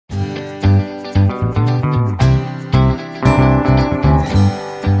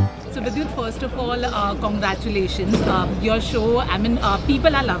all, congratulations. Your show, I mean,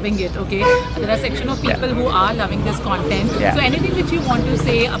 people are loving it, okay? There are a section of people who are loving this content. So anything which you want to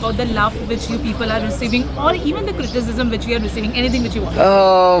say about the love which you people are receiving, or even the criticism which you are receiving, anything which you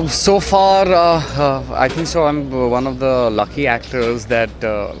want? So far, I think so. I'm one of the lucky actors that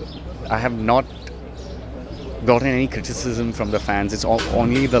I have not gotten any criticism from the fans. It's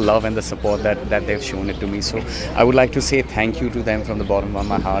only the love and the support that they've shown it to me. So I would like to say thank you to them from the bottom of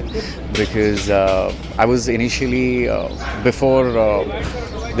my heart, because I was initially, before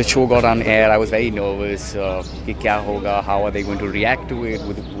the show got on air, I was very nervous. Ki kya hoga? How are they going to react to it?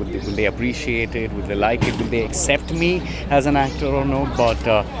 Will they appreciate it? Will they like it? Will they accept me as an actor or no? But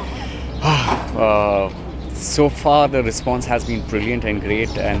so far the response has been brilliant and great,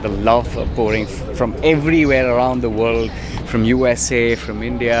 and the love pouring from everywhere around the world, from USA, from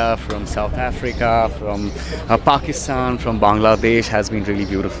India, from South Africa, from Pakistan, from Bangladesh, has been really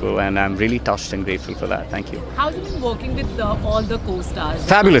beautiful, and I'm really touched and grateful for that. Thank you. How's it been working with all the co-stars?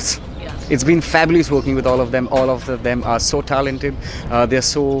 Fabulous. Yeah. It's been fabulous working with all of them. All of them are so talented, they're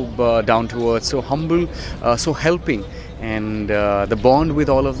so down to earth, so humble, so helping. And the bond with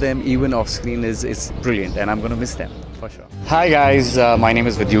all of them, even off screen, is brilliant, and I'm going to miss them for sure. Hi guys, my name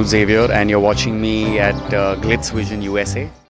is Vidyut Xavier, and you're watching me at GlitzVisionUSA.